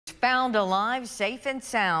Found alive, safe and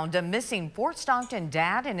sound, a missing Fort Stockton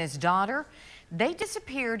dad and his daughter. They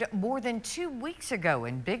disappeared more than 2 weeks ago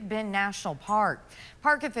in Big Bend National Park.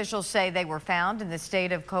 Park officials say they were found in the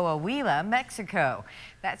state of Coahuila, Mexico.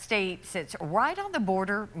 That state sits right on the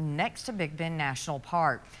border next to Big Bend National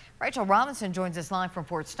Park. Rachel Robinson joins us live from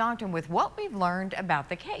Fort Stockton with what we've learned about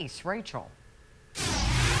the case. Rachel.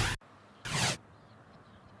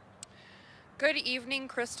 Good evening,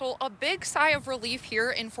 Crystal. A big sigh of relief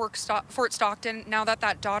here in Fort Stockton now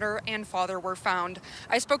that daughter and father were found.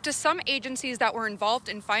 I spoke to some agencies that were involved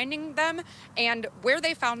in finding them and where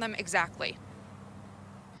they found them exactly.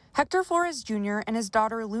 Hector Flores Jr. and his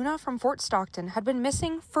daughter Luna from Fort Stockton had been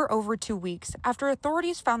missing for over 2 weeks after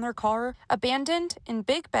authorities found their car abandoned in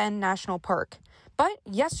Big Bend National Park. But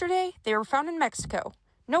yesterday, they were found in Mexico,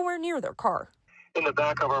 nowhere near their car. In the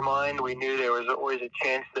back of our mind, we knew there was always a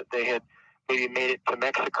chance that they had maybe made it to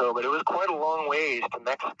Mexico, but it was quite a long ways to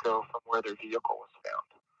Mexico from where their vehicle was found.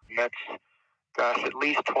 And that's, at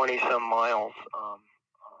least 20-some miles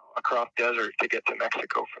across desert to get to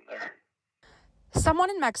Mexico from there. Someone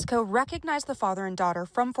in Mexico recognized the father and daughter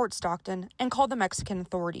from Fort Stockton and called the Mexican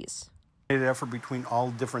authorities. An effort between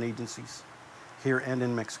all different agencies here and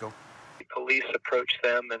in Mexico. The police approached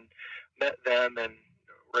them and met them and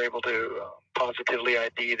were able to positively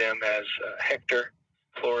ID them as Hector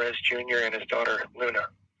Flores Jr. and his daughter Luna.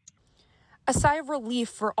 A sigh of relief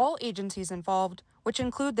for all agencies involved, which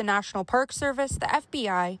include the National Park Service, the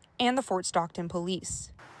FBI, and the Fort Stockton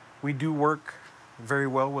Police. We do work very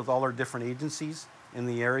well with all our different agencies in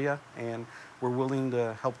the area, and we're willing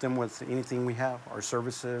to help them with anything we have, our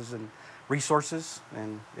services and resources,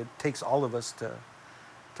 and it takes all of us to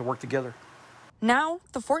work together. Now,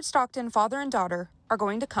 the Fort Stockton father and daughter are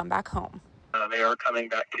going to come back home. They are coming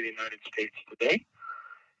back to the United States today,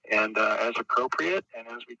 and as appropriate and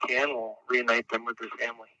as we can, we'll reunite them with their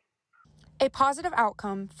family. A positive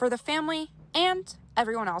outcome for the family and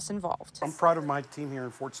everyone else involved. I'm proud of my team here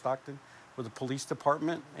in Fort Stockton with the police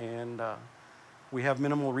department, and we have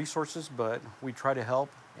minimal resources, but we try to help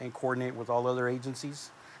and coordinate with all other agencies,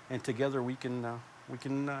 and together we can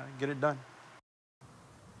get it done.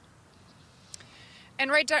 And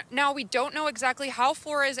right now, we don't know exactly how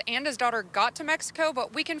Flores and his daughter got to Mexico,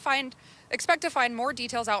 but we can expect to find more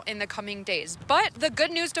details out in the coming days. But the good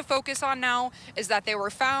news to focus on now is that they were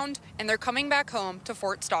found and they're coming back home to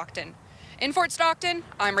Fort Stockton. In Fort Stockton,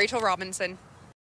 I'm Rachel Robinson.